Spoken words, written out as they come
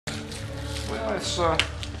Well, it's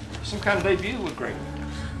some kind of debut with Greg.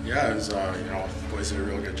 Yeah, it was, boys did a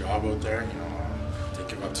real good job out there. Didn't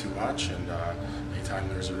give up too much, and anytime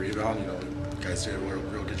there's a rebound, the guys did a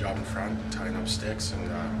real good job in front, tying up sticks and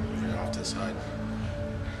moving it off to the side.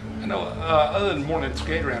 I know, other than more than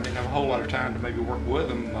skate around, didn't have a whole lot of time to maybe work with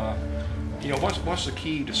them. What's the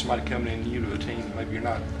key to somebody coming in new to a team? Maybe you're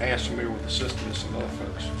not as familiar with the system as some other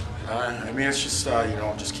folks. It's just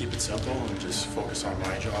just keep it simple and just focus on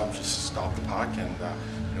my job. Just stop the puck and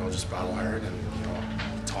just battle hard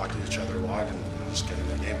and talk to each other a lot and just get in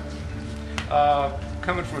the game.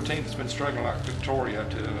 Coming from a team that's been struggling like Victoria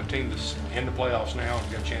to a team that's in the playoffs now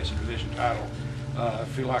and got a chance at the division title,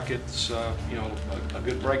 feel like it's a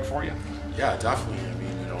good break for you? Yeah, definitely.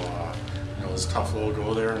 It was a tough little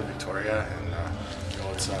goal there in Victoria, and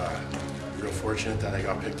it's real fortunate that I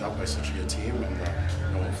got picked up by such a good team, and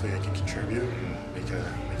hopefully I can contribute and make a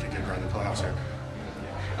good run in the playoffs here.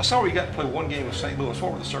 I saw where you got to play one game with St. Louis.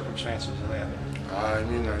 What were the circumstances of that? I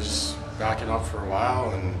was backing up for a while,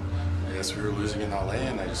 and I guess we were losing in LA,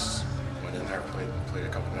 and I just went in there, played a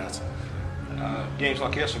couple minutes. Games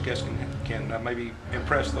like this, I guess, can maybe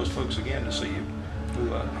impress those folks again to see you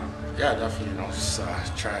move up. Yeah, definitely. Just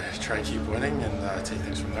try to keep winning and take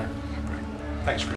things from there. Thanks, Chris.